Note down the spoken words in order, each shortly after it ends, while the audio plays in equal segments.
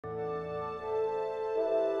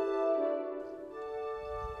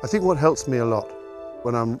I think what helps me a lot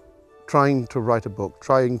when I'm trying to write a book,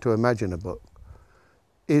 trying to imagine a book,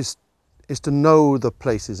 is to know the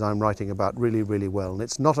places I'm writing about really, really well. And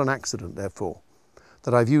it's not an accident, therefore,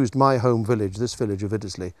 that I've used my home village, this village of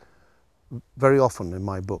Iddesleigh, very often in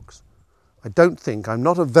my books. I'm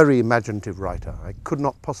not a very imaginative writer. I could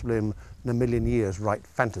not possibly in a million years write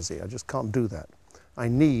fantasy. I just can't do that. I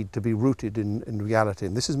need to be rooted in reality.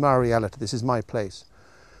 And this is my reality, this is my place.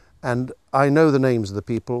 And I know the names of the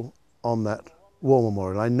people on that war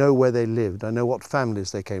memorial. I know where they lived. I know what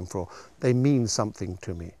families they came from. They mean something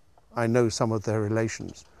to me. I know some of their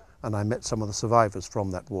relations, and I met some of the survivors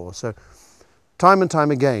from that war. So time and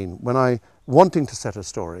time again, when I'm wanting to set a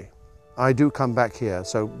story, I do come back here.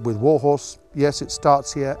 So with Warhorse, yes, it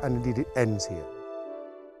starts here, and indeed it ends here.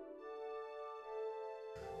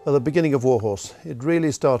 Well, the beginning of Warhorse, it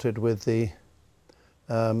really started with the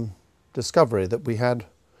discovery that we had,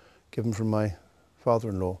 given from my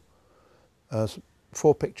father-in-law,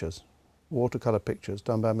 4 pictures, watercolour pictures,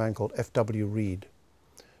 done by a man called F.W. Reed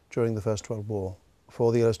during the First World War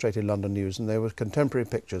for the Illustrated London News. And they were contemporary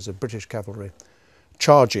pictures of British cavalry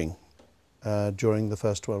charging during the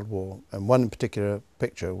First World War. And one particular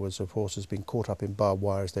picture was of horses being caught up in barbed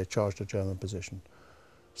wire as they charged a German position.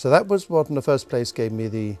 So that was what in the first place gave me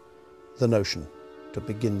the notion to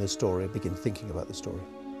begin this story, begin thinking about the story.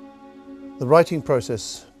 The writing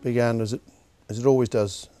process began as it always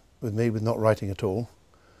does with me, with not writing at all,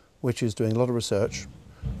 which is doing a lot of research,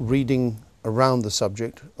 reading around the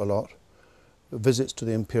subject a lot, visits to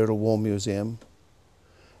the Imperial War Museum,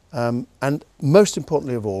 and most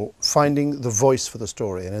importantly of all, finding the voice for the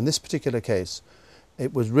story. And in this particular case,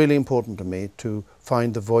 it was really important to me to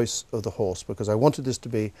find the voice of the horse, because I wanted this to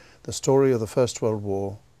be the story of the First World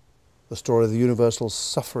War, the story of the universal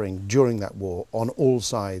suffering during that war on all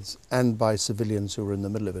sides and by civilians who were in the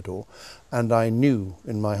middle of it all. And I knew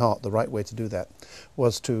in my heart the right way to do that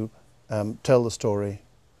was to tell the story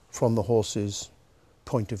from the horse's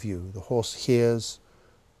point of view. The horse hears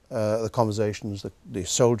the conversations, the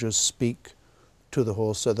soldiers speak to the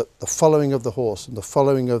horse, so that the following of the horse and the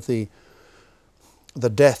following of the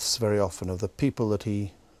deaths very often of the people that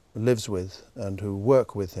he lives with and who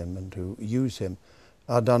work with him and who use him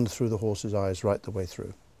are done through the horse's eyes right the way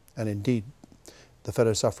through. And indeed, the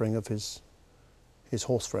fellow suffering of his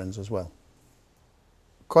horse friends as well.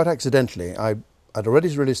 Quite accidentally, I'd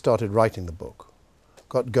already really started writing the book,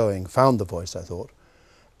 got going, found the voice, I thought,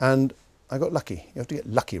 and I got lucky. You have to get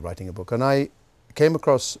lucky writing a book. And I came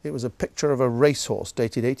across, it was a picture of a racehorse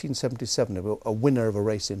dated 1877, a winner of a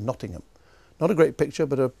race in Nottingham. Not a great picture,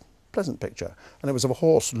 but a pleasant picture. And it was of a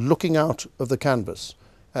horse looking out of the canvas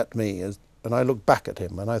at me, and I looked back at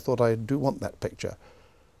him, and I thought, I do want that picture.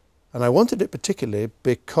 And I wanted it particularly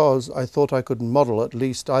because I thought I could model at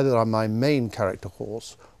least either on my main character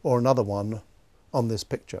horse or another one on this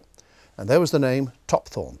picture. And there was the name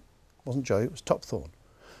Topthorn. It wasn't Joe, it was Topthorn.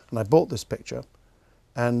 And I bought this picture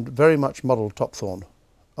and very much modelled Topthorn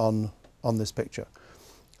on this picture.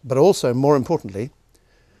 But also, more importantly,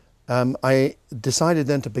 I decided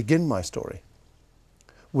then to begin my story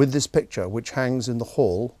with this picture, which hangs in the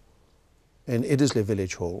hall in Iddesleigh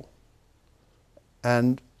Village Hall.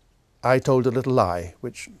 And I told a little lie,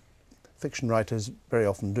 which fiction writers very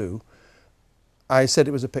often do. I said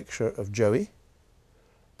it was a picture of Joey,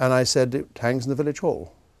 and I said it hangs in the village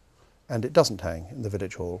hall. And it doesn't hang in the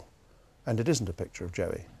village hall, and it isn't a picture of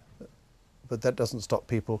Joey. But that doesn't stop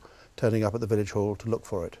people turning up at the village hall to look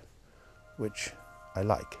for it, which I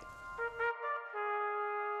like.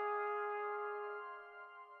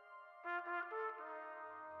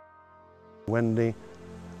 When the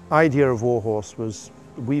idea of Warhorse was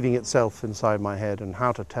weaving itself inside my head and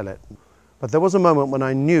how to tell it. But there was a moment when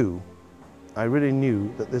I really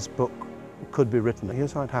knew that this book could be written.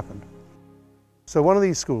 Here's how it happened. So one of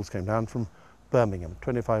these schools came down from Birmingham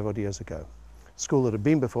 25 odd years ago. A school that had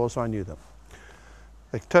been before, so I knew them.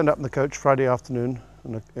 They turned up in the coach Friday afternoon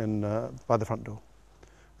by the front door.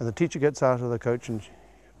 And the teacher gets out of the coach and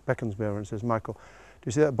beckons me over and says, "Michael, do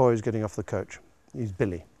you see that boy who's getting off the coach? He's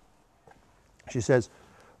Billy." She says,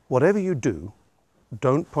 "Whatever you do,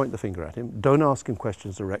 don't point the finger at him. Don't ask him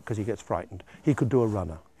questions direct because he gets frightened. He could do a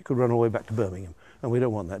runner. He could run all the way back to Birmingham, and we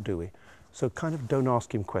don't want that, do we? So kind of don't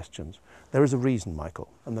ask him questions. There is a reason, Michael,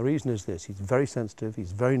 and the reason is this. He's very sensitive.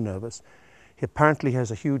 He's very nervous. He apparently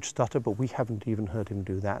has a huge stutter, but we haven't even heard him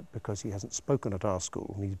do that because he hasn't spoken at our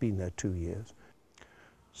school, and he's been there 2 years."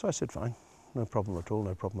 So I said, "Fine, no problem at all,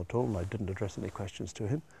 no problem at all," and I didn't address any questions to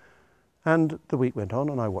him. And the week went on,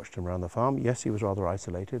 and I watched him around the farm. Yes, he was rather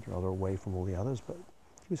isolated, rather away from all the others, but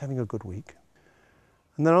he was having a good week.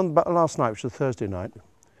 And then on last night, which was Thursday night,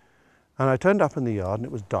 And I turned up in the yard and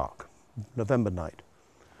it was dark, November night.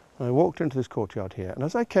 And I walked into this courtyard here, and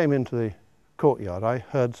as I came into the courtyard I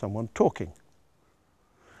heard someone talking.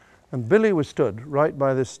 And Billy was stood right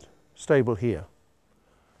by this stable here,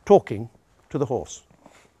 talking to the horse.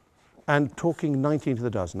 And talking 19 to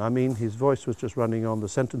the dozen. I mean, his voice was just running on, the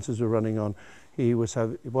sentences were running on. He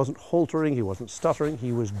wasn't haltering, he wasn't stuttering,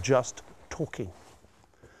 he was just talking.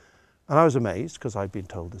 And I was amazed, because I'd been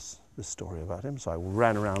told this story about him, so I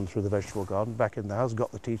ran around through the vegetable garden, back in the house,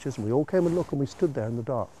 got the teachers, and we all came and looked, and we stood there in the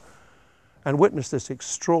dark and witnessed this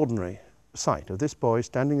extraordinary sight of this boy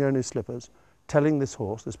standing there in his slippers, telling this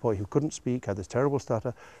horse, this boy who couldn't speak, had this terrible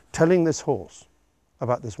stutter, telling this horse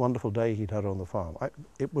about this wonderful day he'd had on the farm.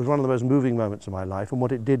 It was one of the most moving moments of my life, and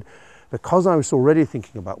what it did, because I was already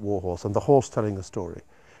thinking about Warhorse and the horse telling the story,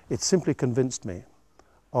 it simply convinced me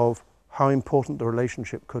of how important the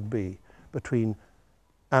relationship could be between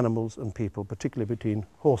animals and people, particularly between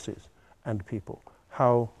horses and people,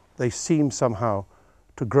 how they seem somehow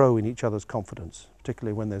to grow in each other's confidence,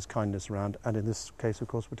 particularly when there's kindness around, and in this case, of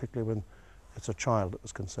course, particularly when it's a child that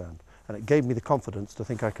was concerned. And it gave me the confidence to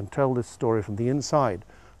think I can tell this story from the inside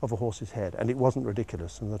of a horse's head, and it wasn't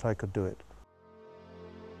ridiculous, and that I could do it.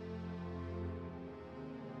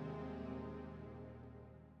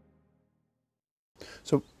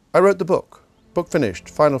 So I wrote the book finished,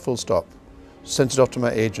 final full stop, sent it off to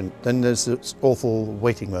my agent. Then there's this awful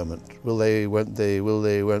waiting moment. Will they, won't they, will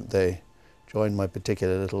they, won't they join my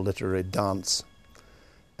particular little literary dance?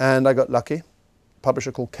 And I got lucky.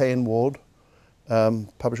 Publisher called Kay and Ward,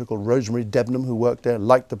 publisher called Rosemary Debenham, who worked there,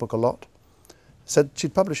 liked the book a lot, said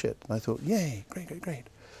she'd publish it. And I thought, yay, great, great, great.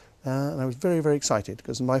 And I was very, very excited,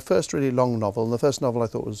 because my first really long novel, and the first novel I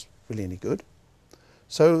thought was really any good.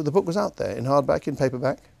 So the book was out there in hardback, in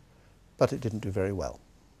paperback, but it didn't do very well.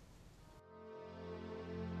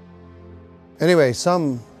 Anyway,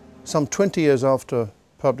 some 20 years after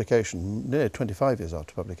publication, nearly 25 years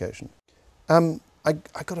after publication, I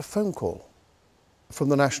got a phone call from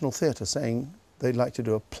the National Theatre saying they'd like to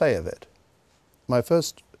do a play of it. My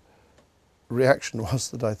first reaction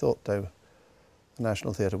was that I thought the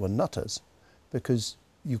National Theatre were nutters, because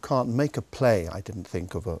you can't make a play, I didn't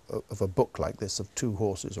think, of a book like this, of two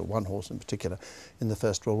horses, or one horse in particular, in the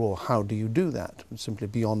First World War. How do you do that? It was simply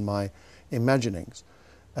beyond my imaginings.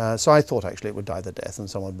 So I thought actually it would die the death, and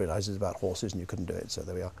someone realised it's about horses and you couldn't do it, so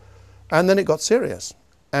there we are. And then it got serious,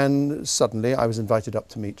 and suddenly I was invited up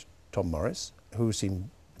to meet Tom Morris, who seemed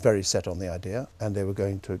very set on the idea, and they were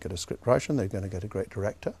going to get a script writer and they were going to get a great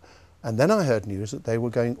director. And then I heard news that they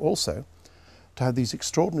were going also to have these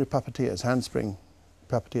extraordinary puppeteers, handspring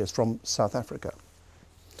puppeteers from South Africa,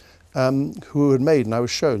 who had made, and I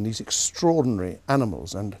was shown, these extraordinary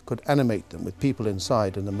animals and could animate them with people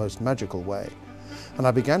inside in the most magical way. And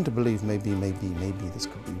I began to believe maybe this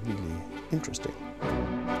could be really interesting.